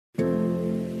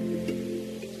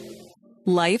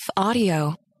Life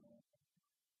Audio.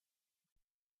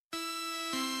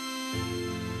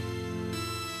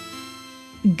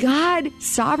 God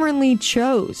sovereignly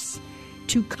chose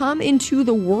to come into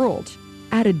the world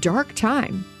at a dark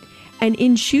time. And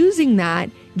in choosing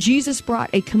that, Jesus brought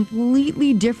a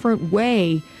completely different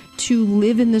way to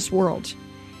live in this world.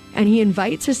 And he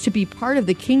invites us to be part of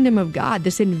the kingdom of God,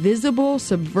 this invisible,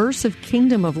 subversive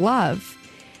kingdom of love.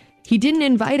 He didn't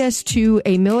invite us to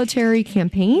a military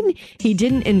campaign. He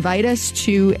didn't invite us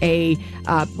to a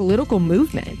political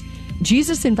movement.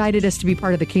 Jesus invited us to be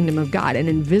part of the kingdom of God, an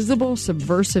invisible,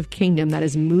 subversive kingdom that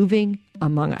is moving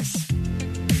among us.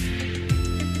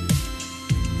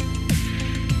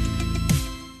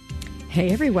 Hey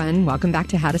everyone, welcome back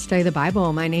to How to Study the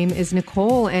Bible. My name is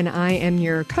Nicole and I am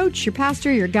your coach, your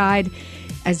pastor, your guide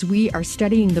as we are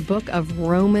studying the book of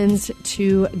Romans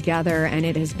together. And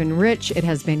it has been rich, it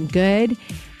has been good,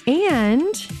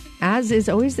 and as is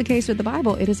always the case with the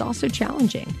Bible, it is also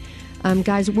challenging.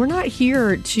 Guys, we're not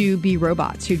here to be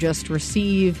robots who just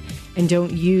receive and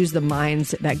don't use the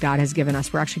minds that God has given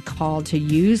us. We're actually called to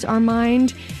use our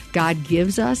mind. God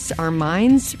gives us our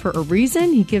minds for a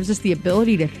reason. He gives us the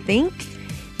ability to think.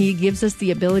 He gives us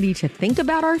the ability to think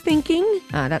about our thinking.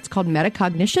 That's called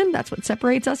metacognition. That's what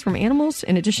separates us from animals,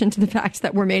 in addition to the fact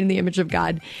that we're made in the image of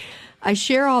God. I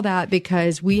share all that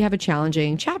because we have a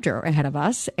challenging chapter ahead of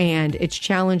us, and it's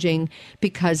challenging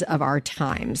because of our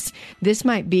times. This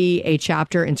might be a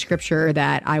chapter in Scripture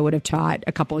that I would have taught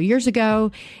a couple of years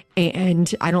ago,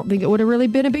 and I don't think it would have really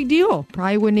been a big deal.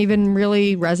 Probably wouldn't even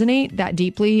really resonate that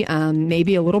deeply,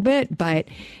 maybe a little bit. But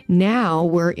now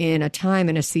we're in a time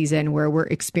and a season where we're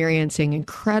experiencing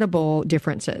incredible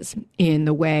differences in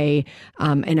the way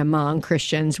and among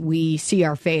Christians we see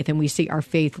our faith and we see our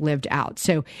faith lived out.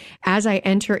 So as I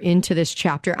enter into this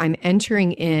chapter, I'm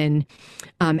entering in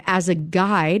as a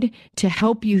guide to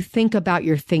help you think about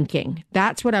your thinking.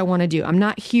 That's what I want to do. I'm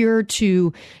not here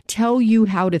to tell you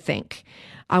how to think.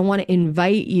 I want to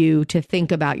invite you to think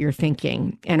about your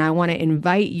thinking, and I want to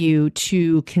invite you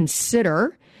to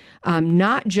consider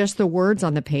not just the words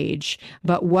on the page,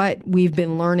 but what we've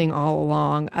been learning all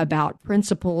along about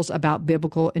principles, about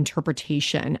biblical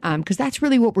interpretation, because that's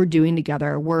really what we're doing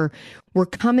together. We're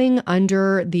coming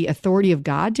under the authority of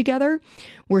God together.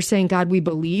 We're saying, God, we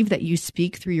believe that you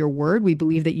speak through your word. We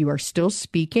believe that you are still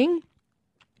speaking.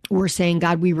 We're saying,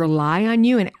 God, we rely on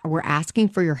you, and we're asking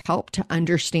for your help to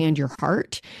understand your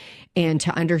heart and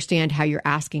to understand how you're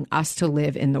asking us to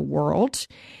live in the world.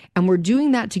 And we're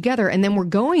doing that together. And then we're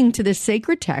going to this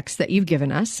sacred text that you've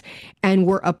given us, and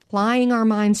we're applying our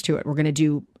minds to it. We're going to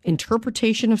do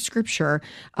interpretation of Scripture,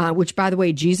 which, by the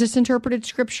way, Jesus interpreted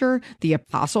Scripture. The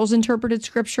apostles interpreted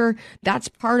Scripture. That's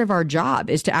part of our job,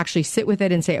 is to actually sit with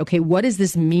it and say, okay, what does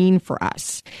this mean for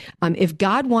us? If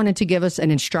God wanted to give us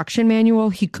an instruction manual,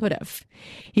 he could have.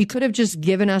 He could have just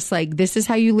given us, like, this is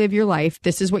how you live your life.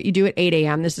 This is what you do at 8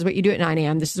 a.m. This is what you do at 9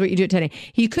 a.m. This is what you do at 10 a.m.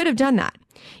 He could have done that.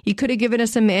 He could have given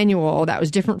us a manual that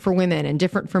was different for women and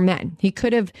different for men. He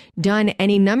could have done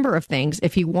any number of things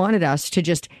if he wanted us to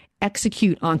just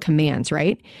execute on commands,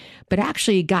 right? But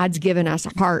actually, God's given us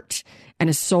a heart and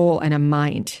a soul and a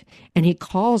mind. And he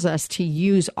calls us to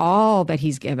use all that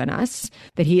he's given us,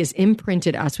 that he has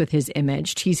imprinted us with his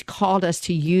image. He's called us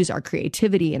to use our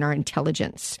creativity and our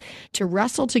intelligence to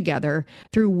wrestle together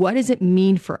through what does it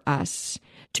mean for us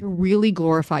to really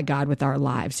glorify God with our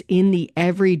lives in the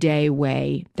everyday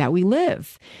way that we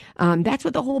live. That's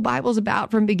what the whole Bible's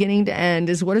about from beginning to end,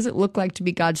 is what does it look like to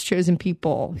be God's chosen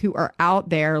people who are out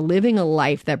there living a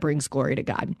life that brings glory to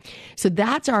God. So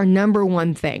that's our number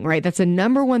one thing, right? That's the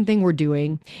number one thing we're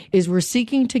doing, is we're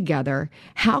seeking together,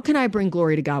 how can I bring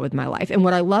glory to God with my life? And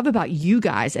what I love about you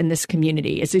guys and this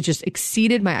community is it just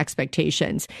exceeded my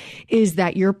expectations, is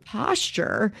that your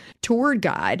posture toward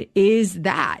God is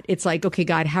that. It's like, okay,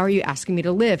 God, how are you asking me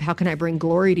to live? How can I bring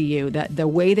glory to you? The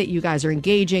way that you guys are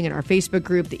engaging in our Facebook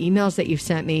group, the emails that you've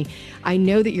sent me, I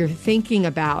know that you're thinking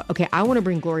about, okay, I want to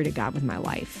bring glory to God with my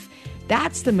life.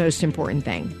 That's the most important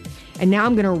thing. And now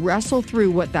I'm going to wrestle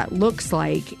through what that looks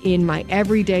like in my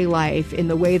everyday life, in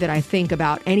the way that I think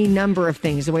about any number of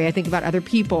things, the way I think about other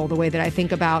people, the way that I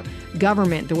think about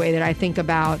government, the way that I think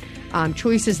about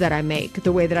choices that I make,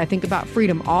 the way that I think about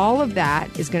freedom. All of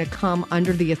that is going to come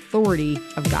under the authority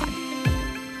of God.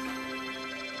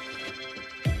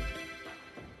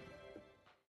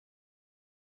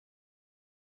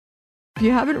 If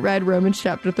you haven't read Romans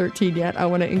chapter 13 yet, I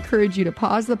want to encourage you to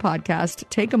pause the podcast,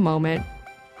 take a moment,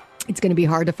 It's going to be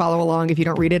hard to follow along if you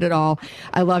don't read it at all.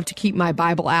 I love to keep my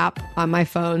Bible app on my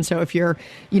phone. So if you're,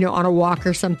 on a walk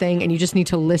or something and you just need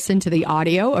to listen to the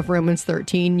audio of Romans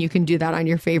 13, you can do that on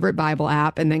your favorite Bible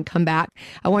app and then come back.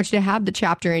 I want you to have the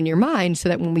chapter in your mind so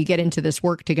that when we get into this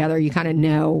work together, you kind of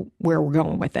know where we're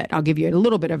going with it. I'll give you a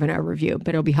little bit of an overview, but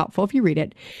it'll be helpful if you read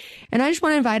it. And I just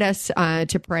want to invite us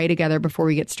to pray together before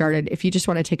we get started. If you just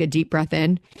want to take a deep breath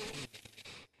in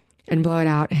and blow it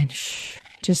out and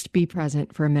just be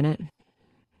present for a minute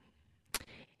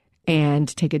and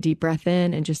take a deep breath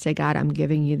in and just say, God, I'm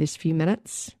giving you this few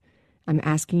minutes. I'm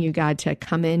asking you, God, to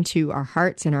come into our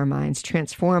hearts and our minds,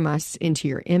 transform us into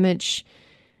your image.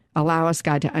 Allow us,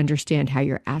 God, to understand how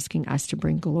you're asking us to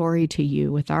bring glory to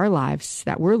you with our lives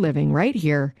that we're living right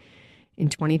here in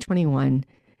 2021.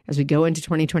 As we go into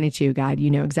 2022, God, you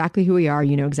know exactly who we are.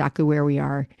 You know exactly where we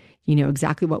are. You know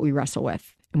exactly what we wrestle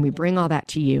with. And we bring all that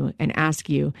to you and ask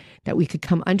you that we could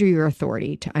come under your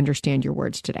authority to understand your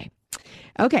words today.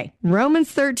 Okay,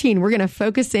 Romans 13. We're going to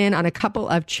focus in on a couple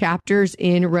of chapters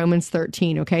in Romans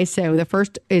 13. Okay, so the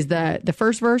first is the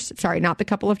first verse. Sorry, not the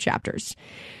couple of chapters.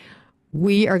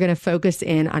 We are going to focus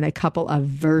in on a couple of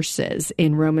verses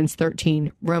in Romans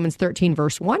 13. Romans 13,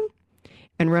 verse 1.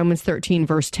 And Romans 13,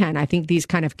 verse 10. I think these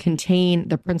kind of contain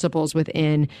the principles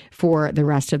within for the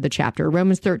rest of the chapter.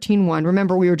 Romans 13, 1.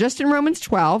 Remember, we were just in Romans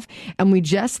 12, and we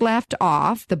just left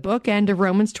off. The bookend of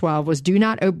Romans 12 was, do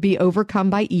not be overcome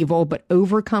by evil, but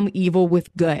overcome evil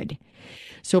with good.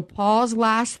 So Paul's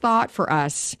last thought for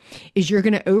us is you're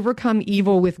going to overcome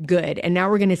evil with good. And now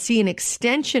we're going to see an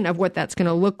extension of what that's going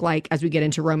to look like as we get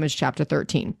into Romans chapter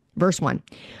 13. Verse 1,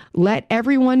 let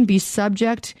everyone be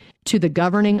subject to the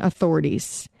governing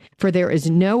authorities, for there is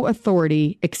no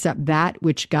authority except that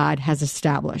which God has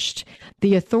established.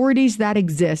 The authorities that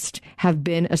exist have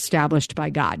been established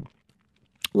by God.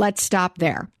 Let's stop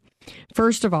there.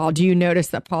 First of all, do you notice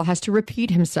that Paul has to repeat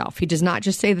himself? He does not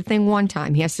just say the thing one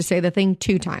time. He has to say the thing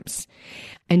 2 times.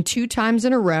 And 2 times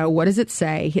in a row, what does it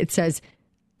say? It says,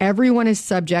 everyone is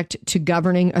subject to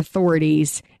governing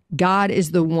authorities. God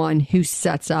is the one who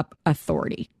sets up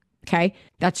authority. Okay,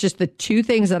 that's just the 2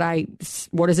 things that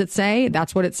what does it say?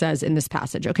 That's what it says in this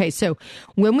passage. Okay, so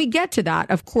when we get to that,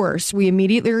 of course, we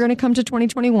immediately are going to come to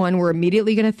 2021. We're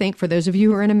immediately going to think, for those of you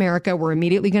who are in America, we're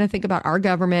immediately going to think about our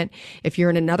government. If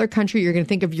you're in another country, you're going to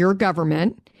think of your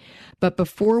government. But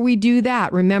before we do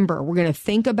that, remember, we're going to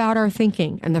think about our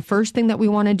thinking. And the first thing that we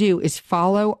want to do is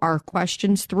follow our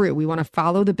questions through. We want to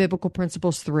follow the biblical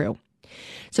principles through.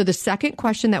 So the second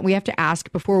question that we have to ask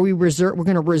before we're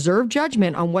going to reserve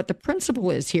judgment on what the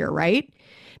principle is here, right?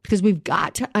 Because we've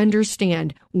got to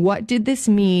understand, what did this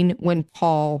mean when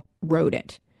Paul wrote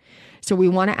it? So we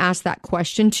want to ask that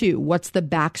question too. What's the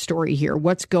backstory here?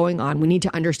 What's going on? We need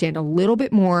to understand a little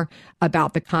bit more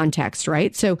about the context,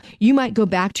 right? So you might go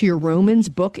back to your Romans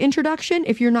book introduction.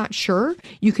 If you're not sure,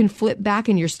 you can flip back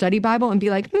in your study Bible and be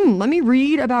like, let me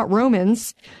read about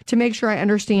Romans to make sure I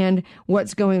understand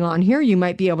what's going on here. You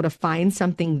might be able to find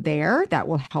something there that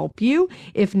will help you.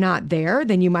 If not there,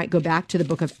 then you might go back to the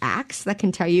book of Acts that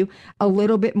can tell you a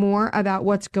little bit more about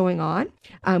what's going on.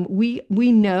 We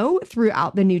know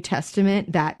throughout the New Testament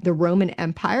that the Roman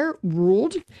Empire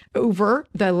ruled over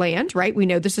the land, right? We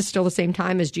know this is still the same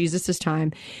time as Jesus's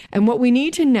time. And what we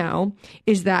need to know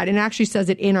is that, and it actually says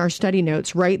it in our study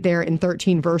notes right there in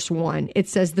 13 verse 1, it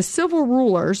says the civil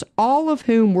rulers, all of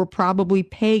whom were probably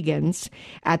pagans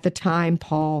at the time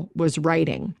Paul was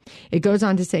writing. It goes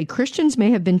on to say, Christians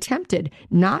may have been tempted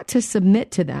not to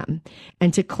submit to them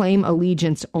and to claim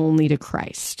allegiance only to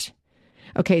Christ.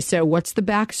 Okay, so what's the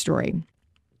backstory?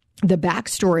 The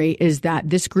backstory is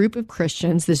that this group of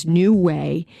Christians, this new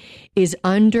way, is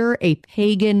under a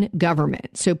pagan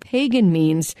government. So pagan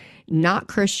means not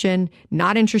Christian,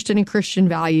 not interested in Christian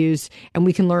values, and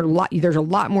we can learn a lot. There's a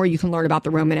lot more you can learn about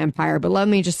the Roman Empire, but let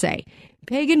me just say,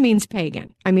 pagan means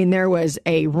pagan. I mean, there was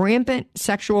a rampant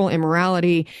sexual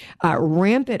immorality,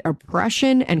 rampant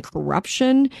oppression and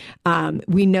corruption.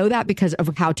 We know that because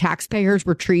of how taxpayers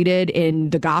were treated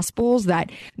in the Gospels,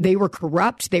 that they were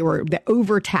corrupt. They were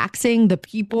overtaxing the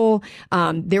people.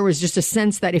 There was just a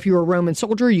sense that if you were a Roman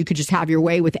soldier, you could just have your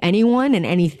way with anyone and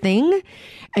anything.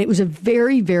 It was a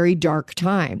very, very dark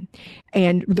time.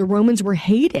 And the Romans were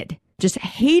hated. Just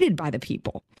hated by the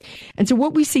people. And so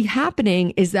what we see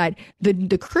happening is that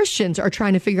the Christians are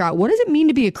trying to figure out, what does it mean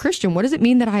to be a Christian? What does it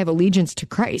mean that I have allegiance to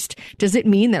Christ? Does it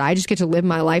mean that I just get to live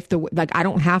my life like I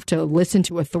don't have to listen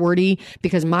to authority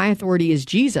because my authority is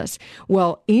Jesus?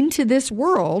 Well, into this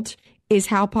world, is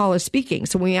how Paul is speaking.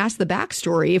 So when we ask the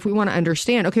backstory, if we want to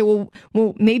understand, okay, well,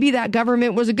 maybe that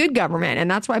government was a good government, and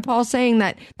that's why Paul's saying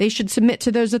that they should submit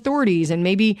to those authorities. And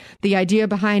maybe the idea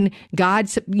behind God,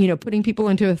 putting people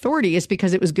into authority is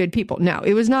because it was good people. No,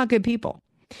 it was not good people.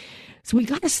 So we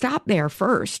got to stop there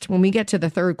first. When we get to the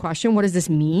third question, what does this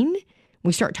mean?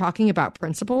 We start talking about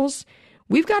principles.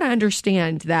 We've got to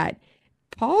understand that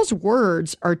Paul's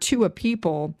words are to a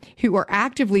people who are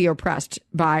actively oppressed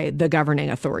by the governing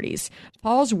authorities.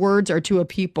 Paul's words are to a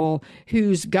people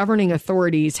whose governing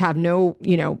authorities have no,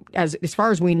 as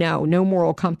far as we know, no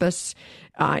moral compass,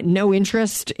 no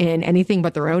interest in anything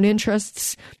but their own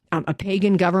interests, a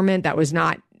pagan government that was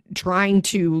not trying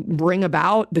to bring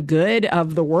about the good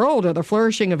of the world or the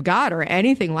flourishing of God or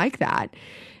anything like that.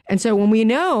 And so when we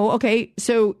know, okay,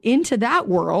 so into that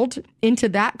world, into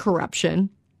that corruption,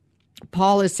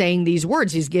 Paul is saying these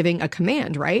words. He's giving a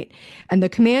command, right? And the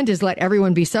command is, let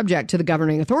everyone be subject to the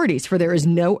governing authorities, for there is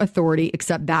no authority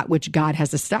except that which God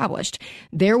has established.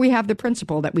 There we have the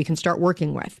principle that we can start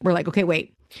working with. We're like, okay,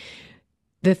 wait.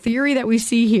 The theory that we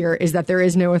see here is that there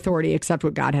is no authority except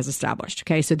what God has established.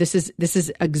 Okay, so this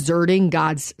is exerting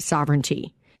God's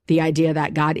sovereignty, the idea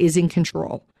that God is in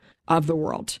control of the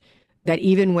world. That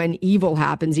even when evil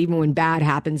happens, even when bad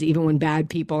happens, even when bad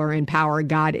people are in power,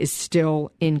 God is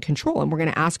still in control. And we're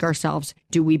going to ask ourselves,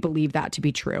 do we believe that to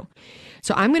be true?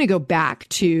 So I'm going to go back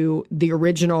to the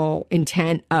original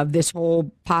intent of this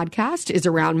whole podcast is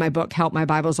around my book, Help My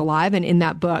Bible's Alive. And in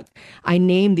that book, I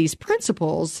name these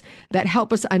principles that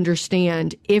help us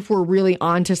understand if we're really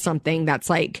onto something that's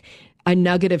like a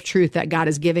nugget of truth that God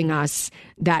is giving us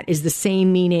that is the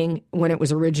same meaning when it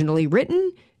was originally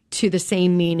written to the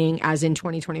same meaning as in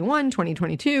 2021,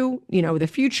 2022, the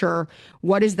future.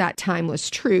 What is that timeless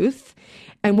truth?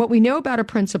 And what we know about a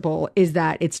principle is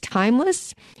that it's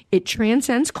timeless, it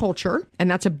transcends culture,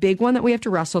 and that's a big one that we have to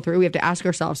wrestle through. We have to ask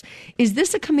ourselves, is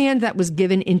this a command that was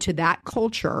given into that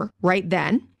culture right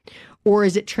then? Or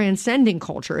is it transcending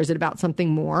culture? Is it about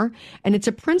something more? And it's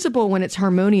a principle when it's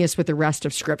harmonious with the rest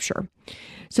of Scripture.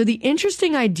 So the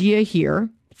interesting idea here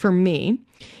for me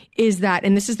is that,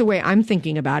 and this is the way I'm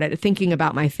thinking about it, thinking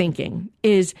about my thinking,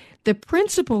 is the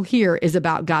principle here is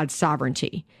about God's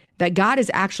sovereignty, that God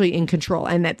is actually in control,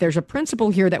 and that there's a principle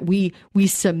here that we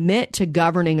submit to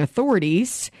governing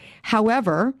authorities.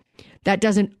 However, that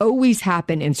doesn't always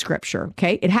happen in Scripture,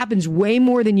 okay? It happens way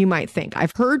more than you might think.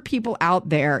 I've heard people out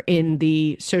there in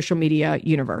the social media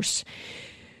universe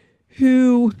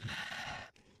who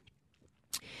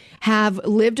have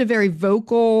lived a very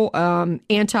vocal,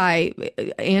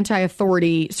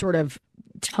 anti-authority sort of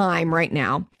time right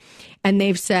now. And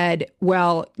they've said,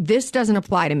 well, this doesn't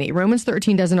apply to me. Romans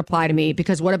 13 doesn't apply to me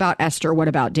because what about Esther? What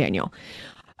about Daniel?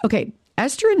 Okay,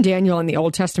 Esther and Daniel in the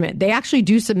Old Testament, they actually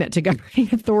do submit to governing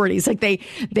authorities. Like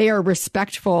they are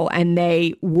respectful and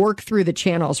they work through the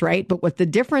channels, right? But what the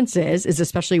difference is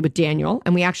especially with Daniel,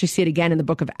 and we actually see it again in the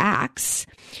book of Acts,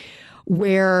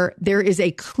 where there is a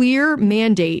clear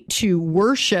mandate to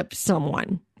worship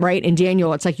someone, right? In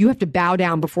Daniel, it's like you have to bow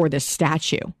down before this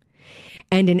statue.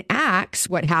 And in Acts,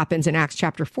 what happens in Acts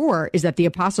chapter 4 is that the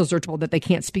apostles are told that they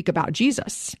can't speak about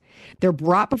Jesus. They're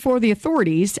brought before the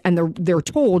authorities and they're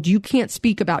told you can't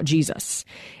speak about Jesus.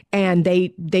 And they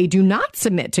do not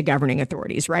submit to governing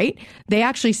authorities, right? They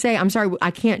actually say, I'm sorry, I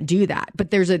can't do that.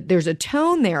 But there's a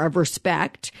tone there of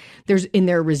respect. There's in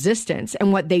their resistance.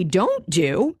 And what they don't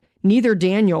do, neither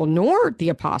Daniel nor the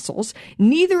apostles,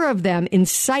 neither of them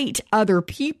incite other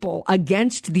people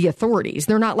against the authorities.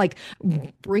 They're not like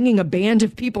bringing a band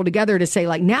of people together to say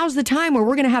like, now's the time where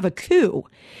we're going to have a coup.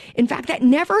 In fact, that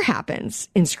never happens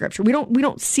in Scripture. We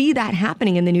don't see that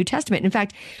happening in the New Testament. In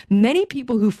fact, many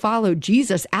people who followed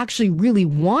Jesus actually really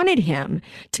wanted him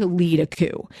to lead a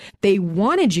coup. They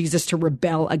wanted Jesus to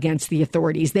rebel against the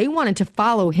authorities. They wanted to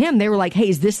follow him. They were like, hey,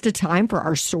 is this the time for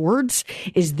our swords?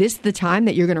 Is this the time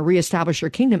that you're going to reestablish your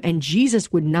kingdom? And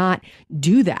Jesus would not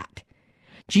do that.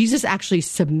 Jesus actually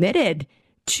submitted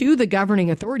to the governing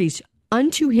authorities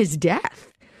unto his death.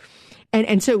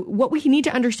 And so what we need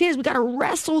to understand is we got to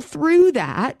wrestle through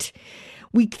that.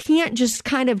 We can't just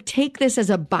kind of take this as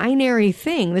a binary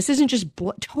thing. This isn't just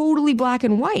totally black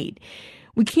and white.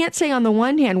 We can't say on the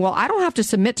one hand, well, I don't have to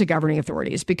submit to governing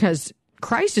authorities because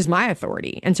Christ is my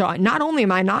authority. And so not only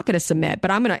am I not going to submit,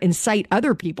 but I'm going to incite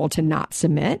other people to not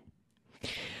submit.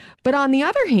 But on the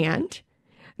other hand,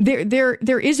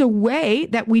 there is a way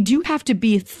that we do have to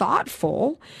be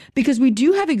thoughtful because we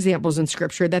do have examples in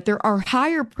Scripture that there are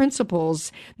higher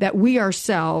principles that we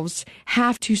ourselves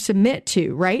have to submit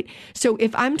to, right? So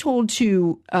if I'm told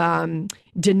to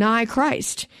deny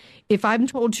Christ If I'm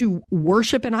told to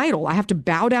worship an idol, I have to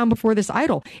bow down before this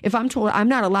idol. If I'm told I'm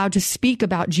not allowed to speak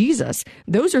about Jesus,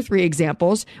 those are three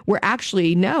examples where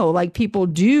actually, no, like people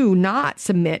do not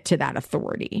submit to that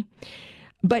authority.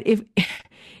 But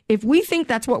if we think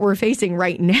that's what we're facing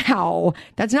right now,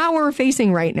 that's not what we're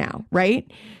facing right now, right?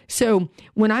 So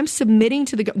when I'm submitting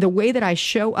to the way that I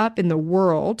show up in the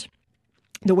world,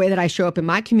 the way that I show up in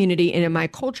my community and in my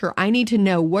culture, I need to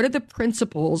know what are the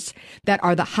principles that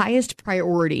are the highest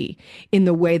priority in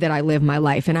the way that I live my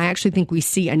life. And I actually think we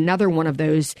see another one of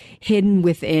those hidden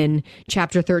within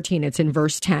chapter 13. It's in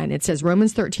verse 10. It says,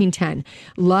 Romans 13:10,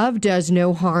 love does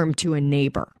no harm to a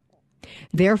neighbor.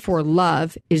 Therefore,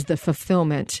 love is the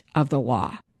fulfillment of the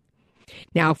law.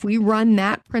 Now, if we run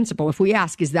that principle, if we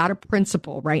ask, is that a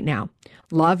principle right now?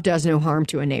 Love does no harm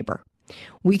to a neighbor.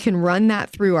 We can run that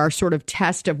through our sort of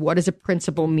test of what does a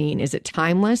principle mean? Is it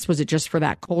timeless? Was it just for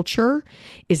that culture?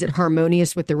 Is it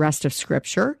harmonious with the rest of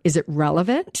Scripture? Is it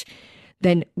relevant?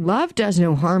 Then love does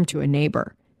no harm to a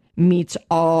neighbor meets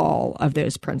all of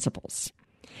those principles.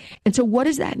 And so what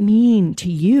does that mean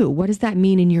to you? What does that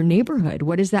mean in your neighborhood?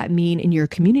 What does that mean in your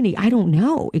community? I don't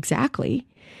know exactly.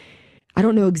 I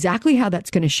don't know exactly how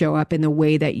that's going to show up in the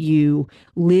way that you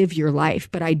live your life,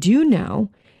 but I do know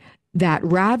that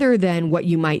rather than what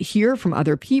you might hear from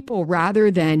other people, rather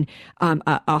than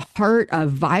a heart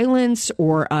of violence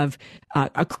or of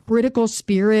a critical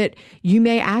spirit, you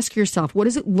may ask yourself, what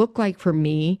does it look like for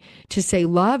me to say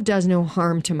love does no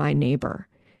harm to my neighbor?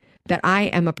 That I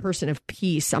am a person of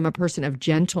peace. I'm a person of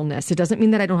gentleness. It doesn't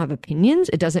mean that I don't have opinions.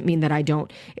 It doesn't mean that I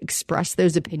don't express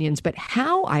those opinions, but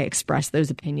how I express those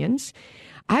opinions,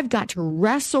 I've got to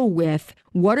wrestle with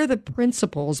what are the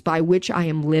principles by which I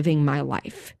am living my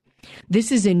life.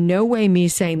 This is in no way me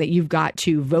saying that you've got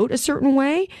to vote a certain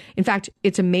way. In fact,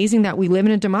 it's amazing that we live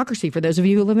in a democracy. For those of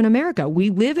you who live in America,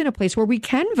 we live in a place where we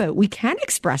can vote. We can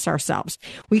express ourselves.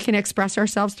 We can express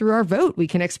ourselves through our vote. We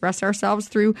can express ourselves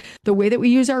through the way that we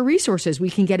use our resources.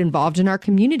 We can get involved in our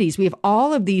communities. We have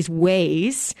all of these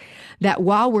ways that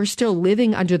while we're still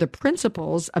living under the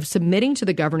principles of submitting to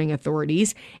the governing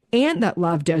authorities and that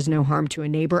love does no harm to a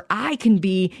neighbor, I can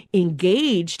be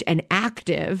engaged and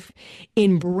active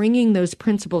in bringing those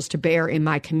principles to bear in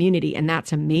my community. And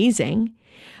that's amazing.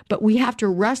 But we have to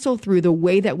wrestle through the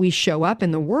way that we show up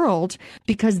in the world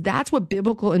because that's what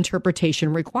biblical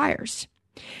interpretation requires.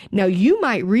 Now, you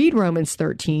might read Romans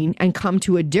 13 and come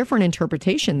to a different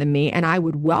interpretation than me, and I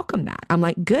would welcome that. I'm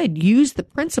like, good, use the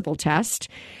principle test.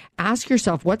 Ask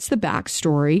yourself, what's the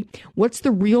backstory? What's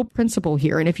the real principle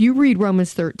here? And if you read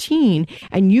Romans 13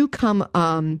 and you come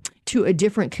to a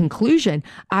different conclusion,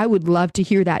 I would love to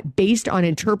hear that based on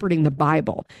interpreting the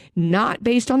Bible, not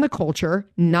based on the culture,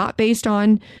 not based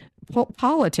on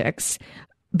politics,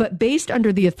 but based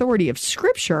under the authority of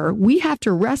Scripture. We have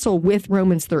to wrestle with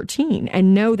Romans 13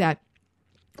 and know that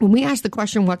when we ask the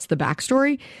question, what's the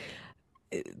backstory?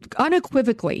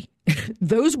 Unequivocally,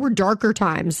 those were darker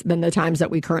times than the times that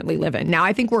we currently live in. Now,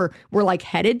 I think we're like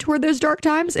headed toward those dark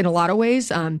times in a lot of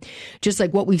ways. Just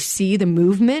like what we see, the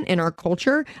movement in our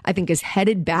culture, I think is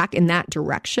headed back in that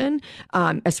direction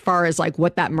as far as like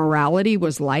what that morality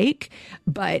was like.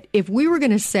 But if we were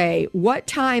going to say what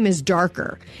time is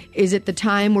darker, is it the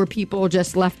time where people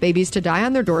just left babies to die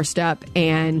on their doorstep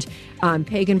and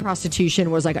pagan prostitution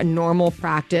was like a normal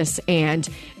practice, and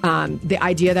the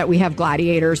idea that we have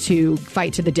gladiators who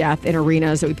fight to the death in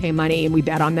arenas that we pay money and we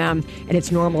bet on them, and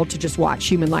it's normal to just watch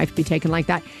human life be taken like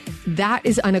that. That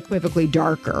is unequivocally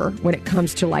darker when it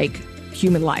comes to like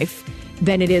human life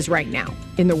than it is right now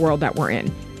in the world that we're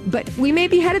in. But we may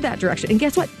be headed that direction. And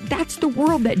guess what? That's the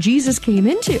world that Jesus came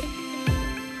into.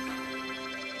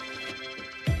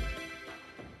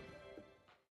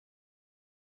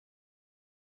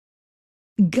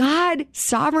 God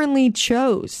sovereignly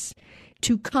chose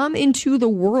to come into the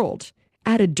world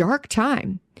at a dark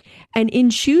time. And in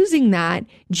choosing that,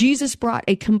 Jesus brought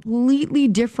a completely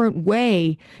different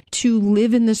way to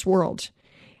live in this world.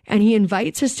 And he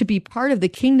invites us to be part of the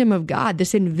kingdom of God,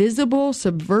 this invisible,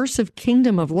 subversive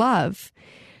kingdom of love.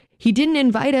 He didn't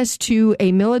invite us to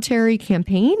a military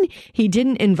campaign. He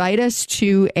didn't invite us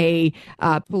to a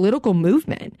political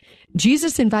movement.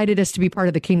 Jesus invited us to be part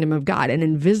of the kingdom of God, an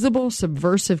invisible,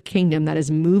 subversive kingdom that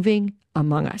is moving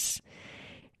among us.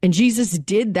 And Jesus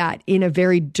did that in a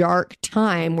very dark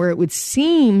time where it would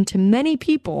seem to many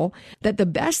people that the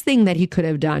best thing that he could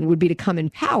have done would be to come in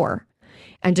power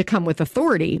and to come with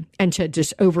authority and to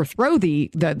just overthrow the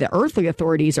earthly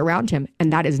authorities around him.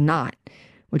 And that is not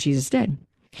what Jesus did.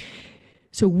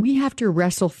 So we have to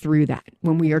wrestle through that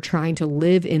when we are trying to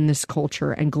live in this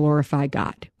culture and glorify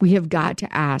God. We have got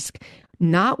to ask,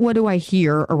 Not what do I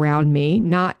hear around me,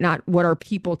 not what are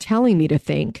people telling me to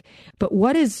think, but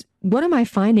what am I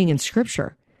finding in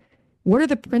Scripture? What are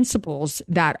the principles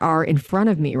that are in front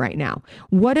of me right now?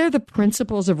 What are the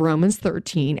principles of Romans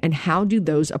 13 and how do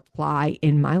those apply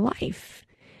in my life?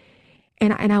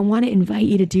 And I want to invite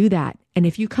you to do that. And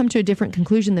if you come to a different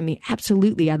conclusion than me,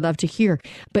 absolutely, I'd love to hear.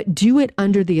 But do it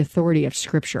under the authority of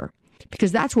Scripture,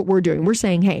 because that's what we're doing. We're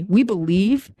saying, hey, we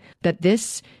believe that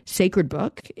this sacred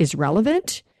book is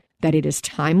relevant, that it is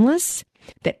timeless,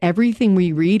 that everything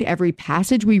we read, every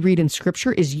passage we read in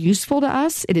Scripture is useful to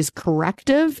us. It is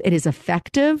corrective. It is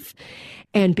effective.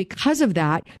 And because of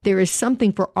that, there is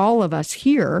something for all of us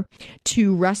here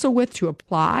to wrestle with, to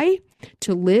apply,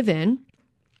 to live in,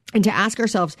 and to ask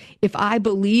ourselves, if I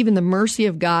believe in the mercy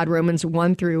of God, Romans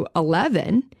 1 through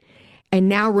 11, and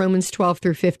now Romans 12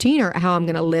 through 15 are how I'm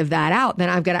going to live that out, then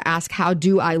I've got to ask, how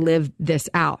do I live this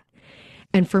out?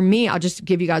 And for me, I'll just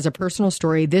give you guys a personal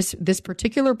story. This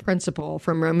particular principle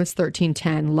from Romans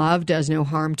 13:10, love does no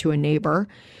harm to a neighbor,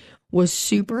 was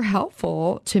super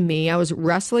helpful to me. I was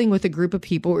wrestling with a group of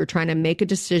people. We were trying to make a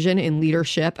decision in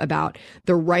leadership about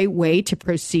the right way to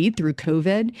proceed through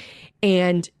COVID.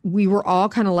 And we were all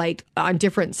kind of like on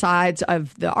different sides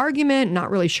of the argument, not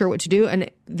really sure what to do.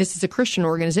 And this is a Christian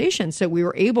organization. So we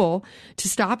were able to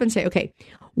stop and say, okay,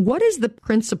 what is the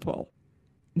principle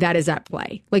that is at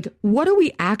play? Like, what do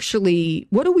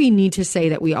we need to say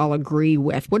that we all agree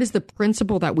with? What is the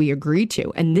principle that we agree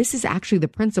to? And this is actually the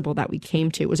principle that we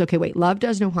came to. It was, okay, wait, love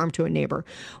does no harm to a neighbor.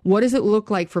 What does it look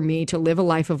like for me to live a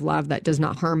life of love that does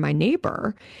not harm my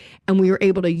neighbor? And we were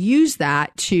able to use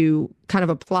that to kind of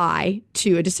apply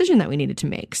to a decision that we needed to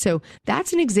make. So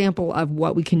that's an example of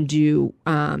what we can do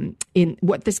in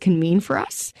what this can mean for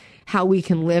us, how we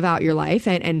can live out your life.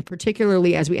 And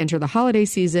particularly as we enter the holiday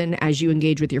season, as you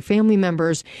engage with your family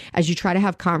members, as you try to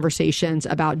have conversations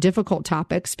about difficult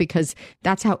topics, because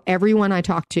that's how everyone I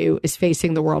talk to is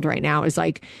facing the world right now, is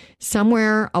like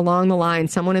somewhere along the line,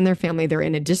 someone in their family, they're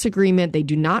in a disagreement. They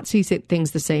do not see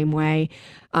things the same way.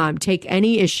 Take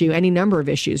any issue, any number of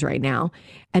issues right now.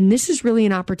 And this is really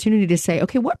an opportunity to say,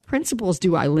 okay, what principles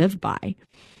do I live by?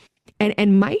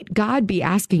 And might God be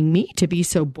asking me to be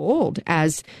so bold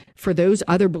as for those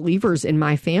other believers in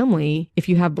my family, if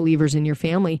you have believers in your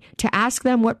family, to ask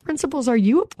them, what principles are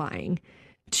you applying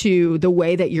to the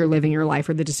way that you're living your life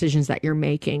or the decisions that you're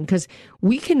making? Because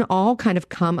we can all kind of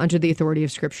come under the authority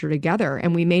of Scripture together,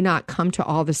 and we may not come to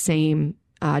all the same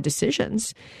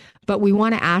decisions. But we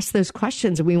want to ask those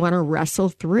questions and we want to wrestle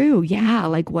through,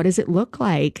 like, what does it look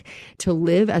like to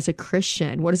live as a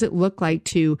Christian? What does it look like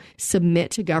to submit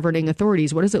to governing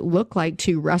authorities? What does it look like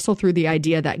to wrestle through the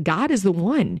idea that God is the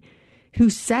one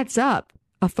who sets up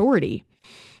authority?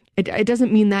 It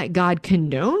doesn't mean that God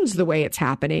condones the way it's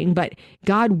happening, but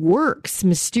God works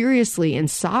mysteriously and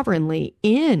sovereignly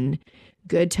in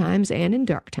good times and in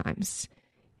dark times.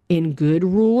 In good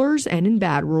rulers and in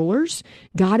bad rulers,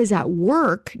 God is at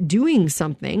work doing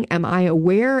something. Am I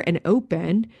aware and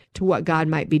open to what God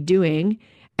might be doing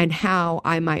and how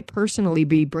I might personally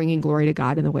be bringing glory to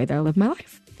God in the way that I live my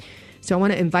life? So I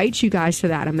want to invite you guys to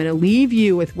that. I'm going to leave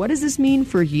you with, what does this mean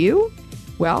for you?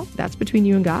 Well, that's between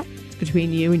you and God. It's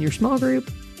between you and your small group.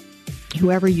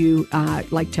 Whoever you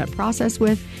like to process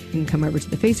with, you can come over to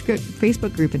the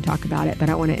Facebook group and talk about it. But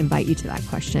I want to invite you to that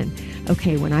question.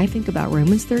 Okay, when I think about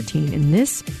Romans 13 in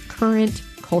this current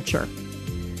culture,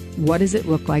 what does it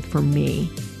look like for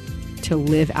me to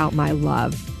live out my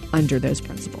love under those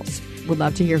principles? Would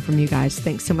love to hear from you guys.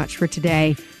 Thanks so much for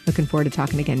today. Looking forward to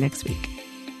talking again next week.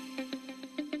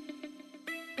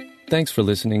 Thanks for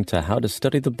listening to How to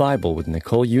Study the Bible with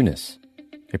Nicole Unice,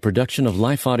 a production of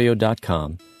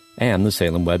lifeaudio.com and the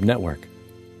Salem Web Network.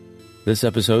 This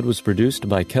episode was produced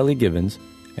by Kelly Gibbons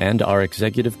and our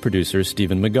executive producer,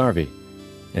 Stephen McGarvey,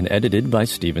 and edited by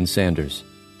Stephen Sanders.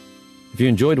 If you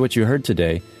enjoyed what you heard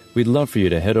today, we'd love for you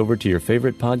to head over to your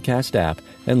favorite podcast app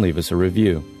and leave us a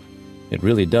review. It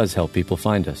really does help people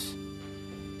find us.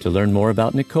 To learn more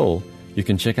about Nicole, you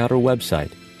can check out her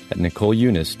website at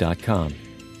NicoleUnice.com.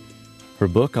 Her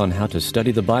book on how to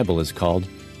study the Bible is called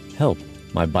Help,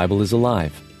 My Bible is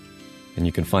Alive, and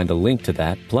you can find a link to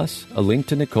that, plus a link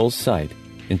to Nicole's site,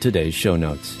 in today's show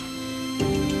notes.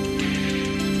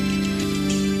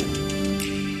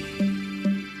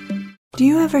 Do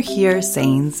you ever hear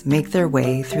sayings make their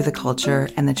way through the culture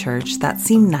and the church that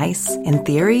seem nice in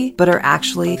theory, but are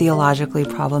actually theologically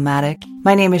problematic?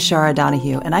 My name is Shara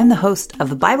Donahue, and I'm the host of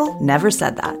The Bible Never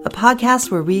Said That, a podcast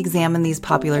where we examine these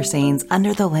popular sayings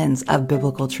under the lens of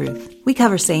biblical truth. We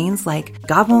cover sayings like,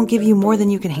 God won't give you more than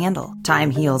you can handle,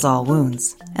 time heals all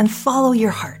wounds, and follow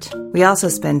your heart. We also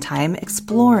spend time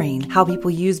exploring how people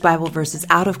use Bible verses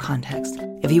out of context.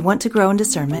 If you want to grow in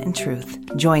discernment and truth,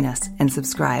 join us and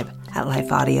subscribe at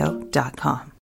lifeaudio.com.